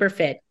be super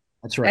fit.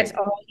 That's right. That's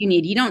all you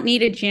need. You don't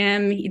need a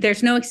gym.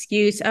 There's no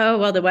excuse. Oh,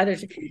 well, the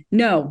weather's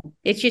no,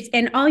 it's just,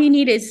 and all you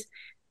need is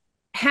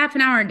half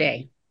an hour a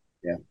day.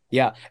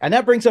 Yeah. And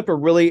that brings up a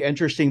really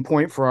interesting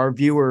point for our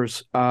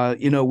viewers.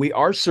 We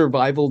are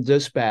survival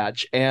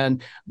dispatch,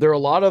 and there are a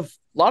lot of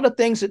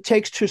things it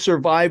takes to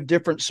survive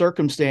different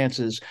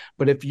circumstances.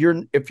 But if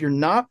you're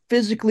not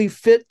physically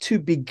fit to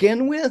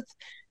begin with,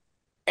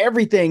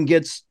 everything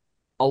gets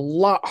a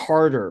lot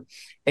harder.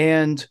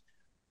 And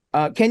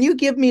Can you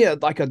give me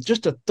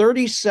just a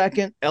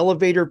 30-second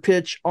elevator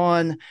pitch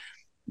on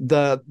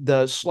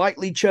the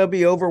slightly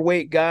chubby,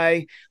 overweight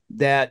guy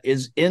that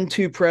is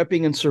into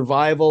prepping and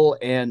survival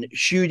and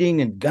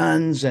shooting and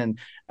guns and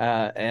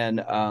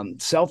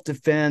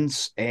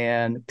self-defense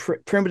and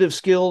primitive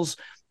skills?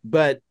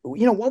 But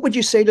what would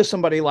you say to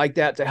somebody like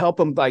that to help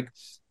them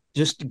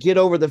just get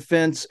over the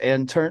fence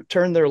and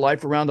turn their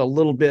life around a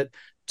little bit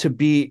to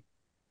be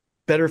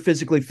better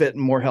physically fit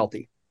and more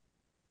healthy?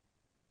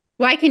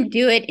 Well, I can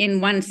do it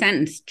in one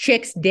sentence.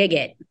 Chicks dig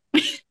it.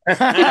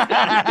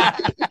 I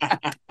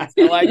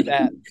like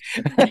that.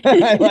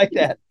 I like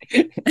that.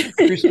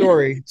 True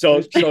story.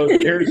 So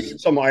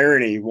here's some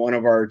irony. One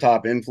of our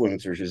top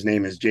influencers, his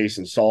name is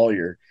Jason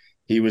Sawyer.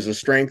 He was a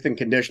strength and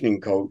conditioning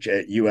coach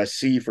at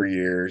USC for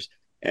years,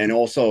 and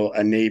also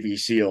a Navy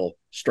SEAL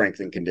strength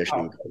and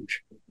conditioning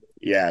coach.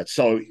 Yeah.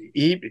 So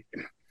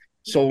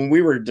when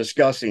we were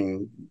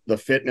discussing the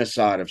fitness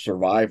side of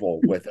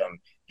survival with him,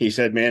 he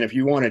said, man, if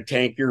you want to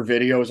tank your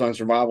videos on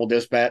Survival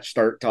Dispatch,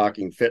 start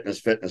talking fitness,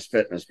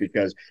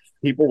 because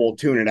people will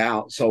tune it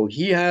out. So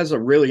he has a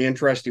really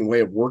interesting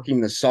way of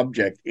working the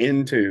subject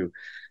into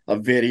a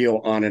video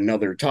on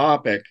another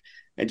topic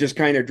and just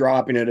kind of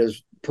dropping it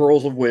as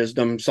pearls of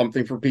wisdom,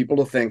 something for people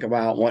to think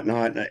about,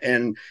 whatnot.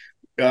 And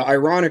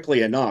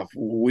ironically enough,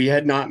 we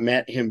had not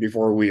met him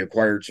before we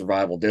acquired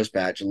Survival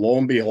Dispatch. Lo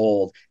and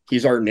behold,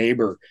 he's our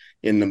neighbor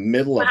in the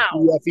middle of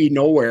UFE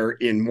nowhere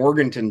in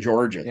Morganton,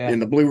 Georgia,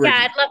 in the Blue Ridge.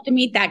 Yeah, I'd love to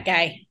meet that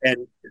guy.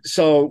 And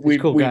so we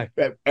guy.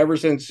 Ever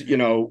since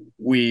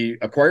we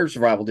acquired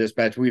Survival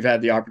Dispatch, we've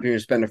had the opportunity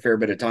to spend a fair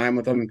bit of time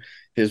with him.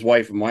 His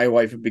wife and my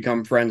wife have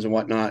become friends and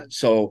whatnot.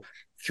 So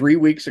 3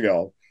 weeks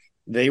ago,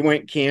 they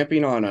went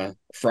camping on a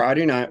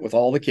Friday night with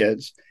all the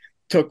kids.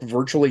 Took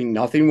virtually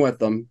nothing with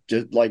them,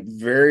 just like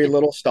very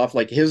little stuff.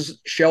 Like his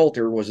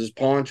shelter was his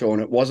poncho,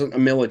 and it wasn't a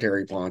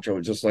military poncho. It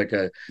was just like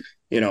a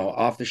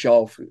off the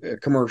shelf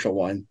commercial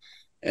one.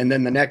 And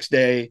then the next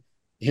day,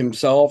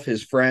 himself,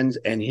 his friends,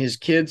 and his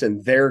kids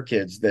and their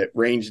kids that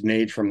ranged in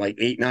age from like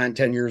 8, 9,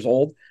 10 years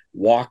old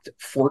walked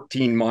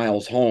 14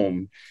 miles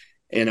home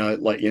in a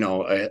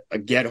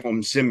get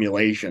home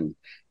simulation.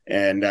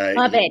 And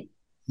love it.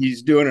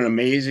 He's doing an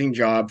amazing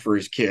job for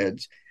his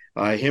kids.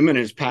 Him and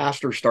his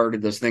pastor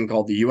started this thing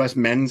called the U.S.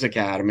 Men's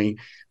Academy,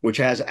 which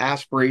has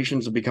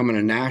aspirations of becoming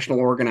a national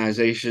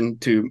organization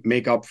to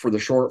make up for the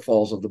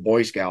shortfalls of the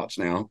Boy Scouts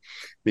now,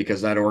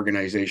 because that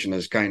organization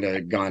has kind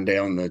of gone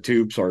down the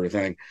tube sort of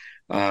thing.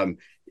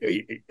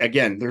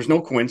 Again, there's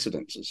no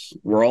coincidences.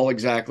 We're all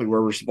exactly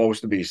where we're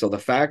supposed to be. So the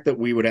fact that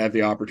we would have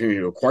the opportunity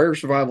to acquire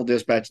Survival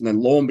Dispatch, and then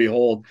lo and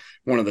behold,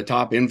 one of the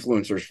top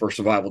influencers for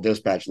Survival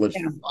Dispatch lives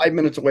 5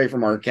 minutes away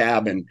from our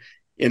cabin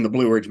in the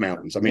Blue Ridge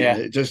Mountains. I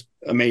mean, just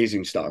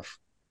amazing stuff.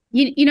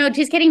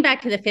 Just getting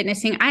back to the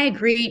fitness thing, I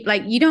agree.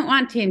 Like, you don't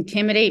want to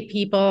intimidate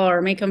people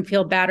or make them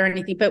feel bad or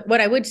anything. But what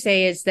I would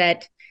say is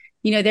that,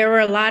 there were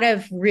a lot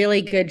of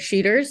really good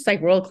shooters, like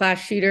world-class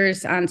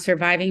shooters on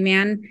Surviving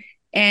Man.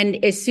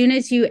 And as soon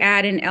as you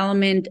add an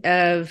element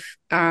of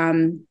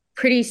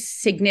pretty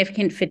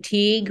significant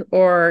fatigue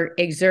or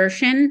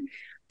exertion,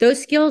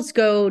 those skills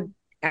go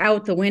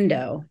out the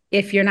window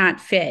if you're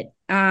not fit.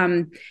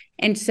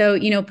 And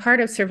so, part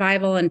of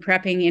survival and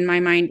prepping in my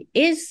mind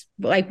is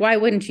like, why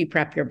wouldn't you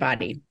prep your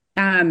body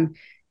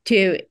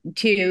to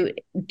do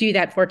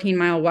that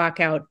 14-mile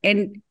walkout?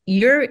 And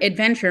your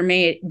adventure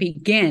may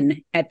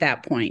begin at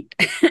that point.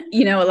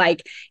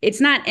 It's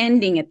not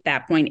ending at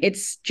that point.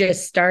 It's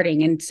just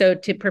starting. And so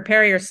to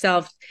prepare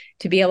yourself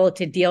to be able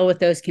to deal with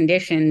those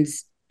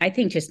conditions, I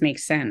think just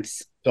makes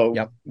sense.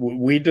 So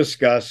we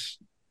discuss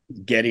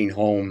getting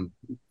home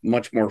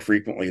much more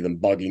frequently than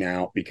bugging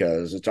out,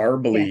 because it's our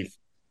belief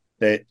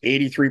that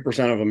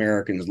 83% of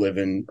Americans live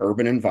in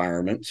urban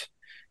environments.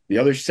 The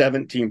other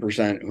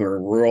 17% who are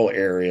in rural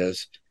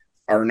areas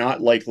are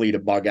not likely to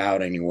bug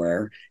out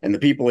anywhere. And the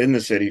people in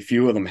the city,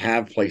 few of them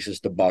have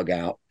places to bug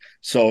out.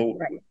 So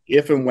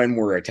if and when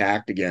we're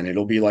attacked again,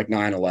 it'll be like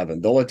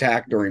 9/11. They'll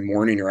attack during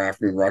morning or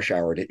afternoon rush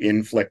hour to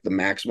inflict the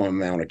maximum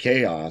amount of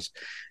chaos.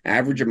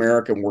 Average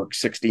American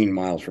works 16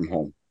 miles from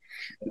home.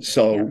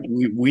 So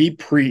we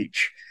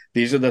preach,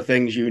 these are the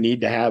things you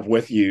need to have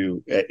with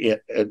you,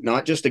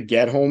 not just a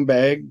get home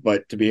bag,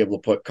 but to be able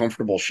to put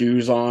comfortable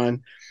shoes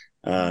on,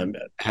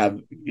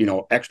 have,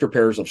 extra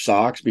pairs of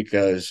socks,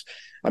 because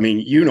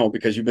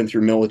because you've been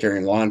through military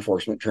and law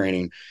enforcement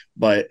training,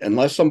 but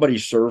unless somebody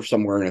served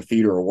somewhere in a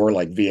theater of war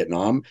like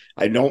Vietnam,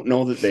 I don't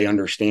know that they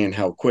understand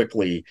how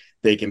quickly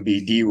they can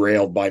be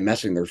derailed by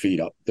messing their feet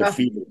up. Their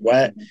feet are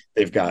wet.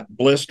 They've got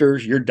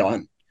blisters. You're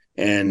done.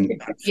 And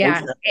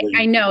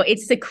I know,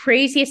 it's the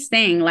craziest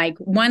thing. Like,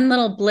 one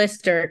little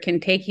blister can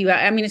take you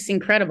out. I mean, it's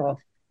incredible.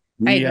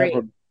 I agree.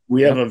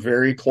 We have a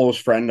very close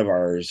friend of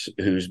ours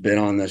who's been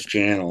on this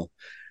channel,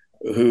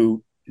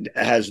 who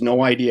has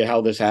no idea how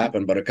this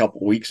happened, but a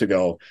couple of weeks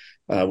ago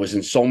was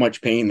in so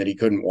much pain that he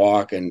couldn't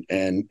walk, and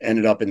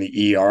ended up in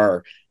the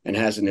ER, and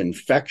has an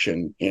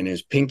infection in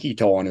his pinky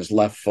toe on his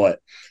left foot.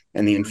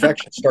 And the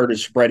infection started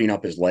spreading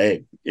up his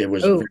leg. It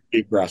was very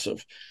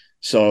aggressive.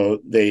 So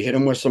they hit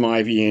him with some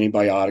IV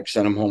antibiotics,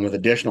 sent him home with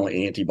additional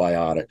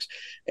antibiotics.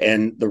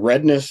 And the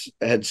redness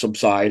had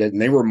subsided, and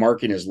they were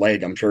marking his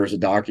leg. I'm sure as a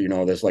doctor, you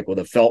know this, like with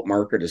a felt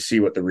marker to see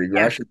what the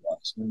regression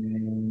was.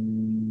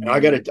 And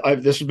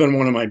this has been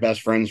one of my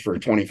best friends for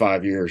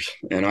 25 years.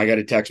 And I got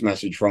a text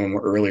message from him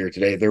earlier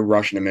today. They're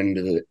rushing him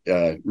into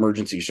the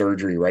emergency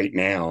surgery right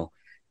now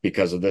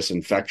because of this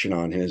infection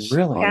on his.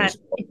 Really? On his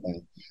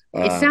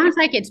it sounds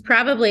like it's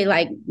probably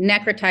like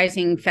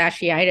necrotizing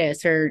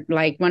fasciitis, or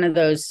like one of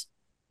those,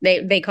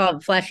 they call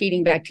it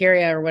flesh-eating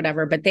bacteria or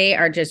whatever, but they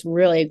are just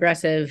really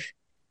aggressive.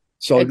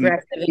 So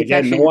he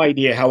had no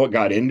idea how it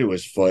got into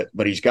his foot,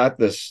 but he's got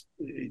this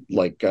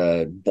like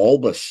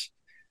bulbous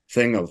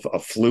thing of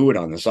fluid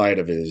on the side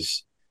of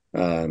his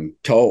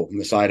toe, on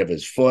the side of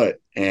his foot.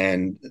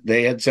 And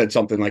they had said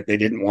something like they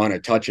didn't want to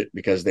touch it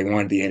because they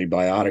wanted the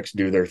antibiotics to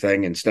do their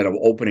thing instead of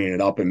opening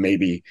it up and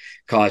maybe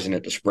causing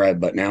it to spread.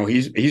 But now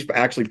he's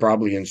actually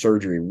probably in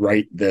surgery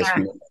right this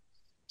minute.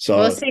 So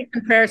we'll say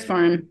some prayers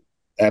for him.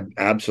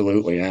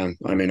 Absolutely, yeah.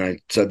 I mean, I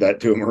said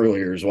that to him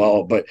earlier as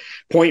well. But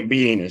point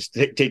being is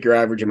take your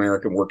average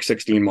American, work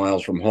 16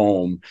 miles from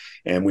home,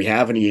 and we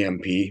have an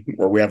EMP,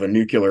 or we have a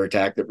nuclear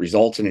attack that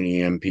results in an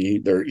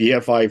EMP. Their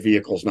EFI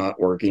vehicle's not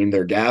working.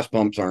 Their gas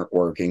pumps aren't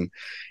working,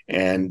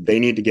 and they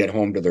need to get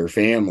home to their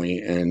family.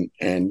 And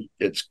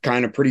it's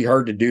kind of pretty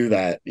hard to do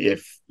that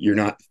if you're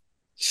not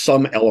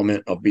some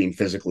element of being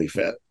physically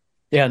fit.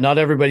 Yeah, not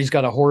everybody's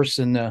got a horse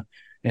in the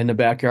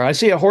backyard. I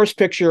see a horse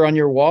picture on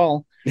your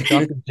wall.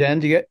 Dr. Jen,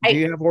 do you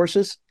have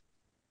horses?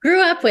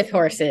 Grew up with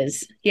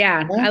horses.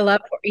 Yeah. I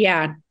love,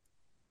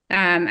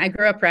 I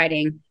grew up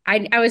riding.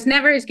 I was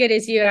never as good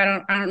as you. I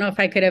don't know if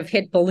I could have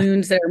hit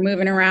balloons that are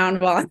moving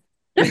around while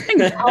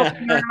walking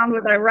around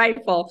with a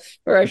rifle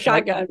or a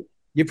shotgun.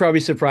 You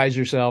probably surprise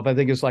yourself. I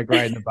think it's like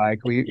riding a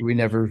bike. We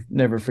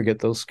never forget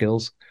those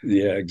skills.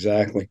 Yeah,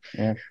 exactly.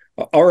 Yeah.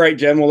 All right,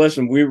 Jen. Well,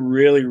 listen, we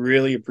really,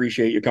 really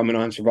appreciate you coming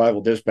on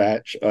Survival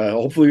Dispatch.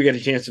 Hopefully we get a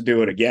chance to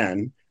do it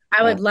again.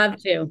 I would love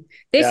to.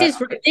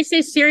 This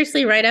is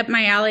seriously right up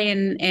my alley,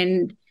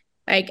 and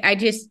like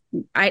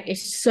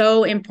it's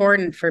so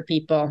important for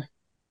people.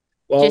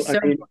 Well,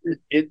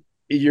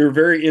 you're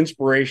very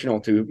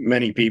inspirational to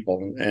many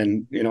people,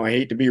 and you know I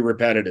hate to be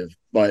repetitive,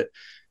 but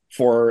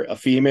for a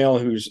female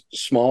who's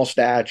small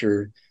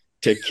stature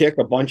to kick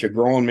a bunch of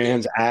grown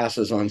man's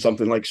asses on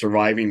something like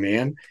Surviving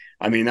Man,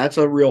 I mean, that's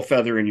a real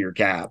feather in your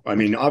cap. I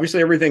mean,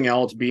 obviously everything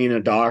else, being a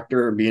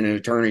doctor and being an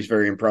attorney, is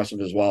very impressive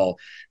as well.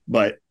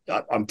 But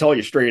I'm telling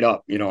you straight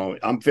up, you know,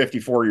 I'm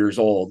 54 years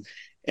old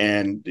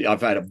and I've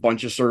had a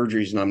bunch of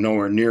surgeries and I'm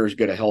nowhere near as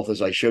good a health as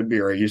I should be,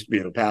 or I used to be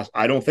in the past.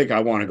 I don't think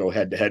I want to go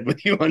head to head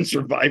with you on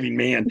Surviving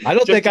Man. I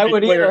don't think I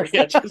would either.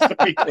 Yeah, just to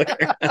be clear.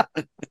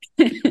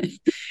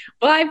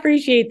 Well, I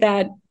appreciate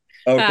that.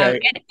 Okay.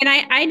 And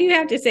I do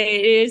have to say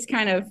it is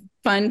kind of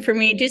fun for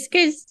me just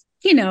because,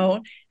 you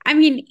know, I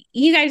mean,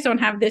 you guys don't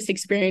have this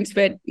experience,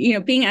 but, you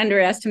know, being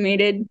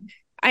underestimated,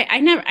 I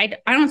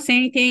don't say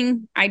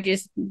anything. I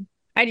just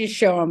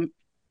show them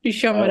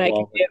what I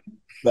can do.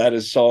 That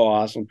is so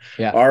awesome.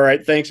 Yeah. All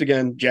right. Thanks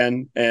again,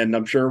 Jen. And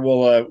I'm sure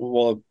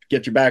we'll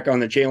get you back on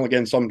the channel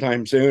again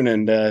sometime soon.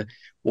 And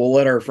we'll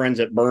let our friends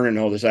at Burn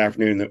know this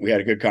afternoon that we had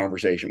a good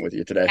conversation with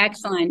you today.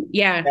 Excellent.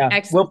 Yeah.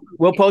 Excellent.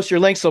 We'll post your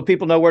links so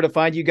people know where to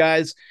find you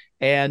guys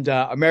and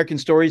American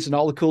Stories and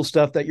all the cool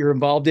stuff that you're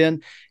involved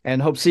in,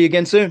 and hope to see you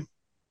again soon.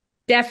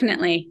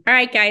 Definitely. All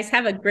right, guys.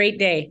 Have a great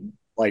day.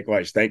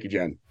 Likewise. Thank you,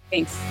 Jen.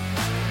 Thanks.